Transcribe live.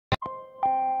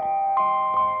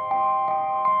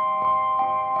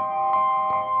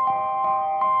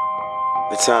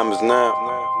The time is now.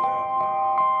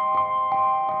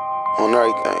 On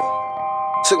everything.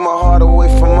 Took my heart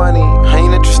away from money. I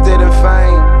ain't interested in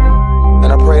fame,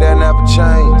 and I pray that never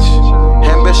change.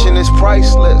 Ambition is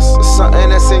priceless. It's something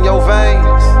that's in your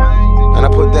veins, and I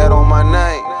put that on my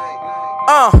name.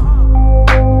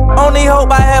 Only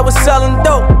hope I had was selling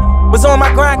dope. Was on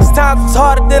my grind cause times was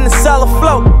harder than to sell a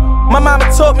float. My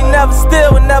mama taught me never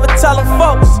steal and never tellin'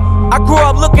 folks. I grew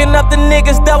up looking up the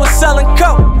niggas that was selling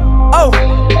coke. Oh,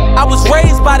 I was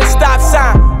raised by the stop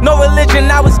sign. No religion,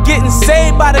 I was getting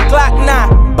saved by the Glock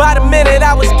 9. By the minute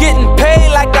I was getting paid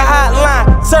like a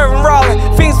hotline. Serving rolling,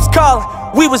 fiends was calling.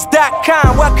 We was that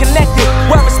kind, well connected,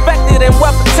 well respected and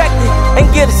well protected.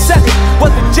 Ain't get a second,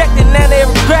 was rejected, now they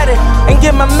regret it. Ain't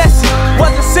get my message,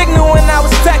 wasn't signal when I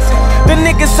was texting. The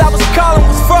niggas I was calling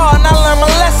was fraud and I learned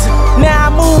my lesson. Now I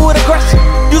move with aggression,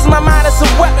 use my mind as a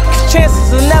weapon. Cause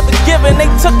chances are never given, they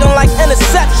took them like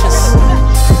interceptions.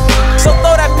 So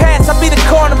throw that pass, I be the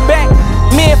cornerback.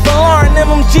 Me and Lauren,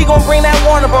 MMG gon' bring that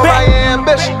Warner back. My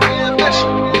ambition.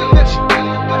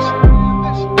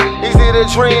 Easy to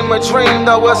dream a dream,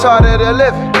 though it's harder to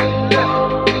live it.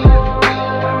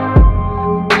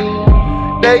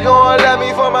 They gon' love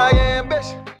me for my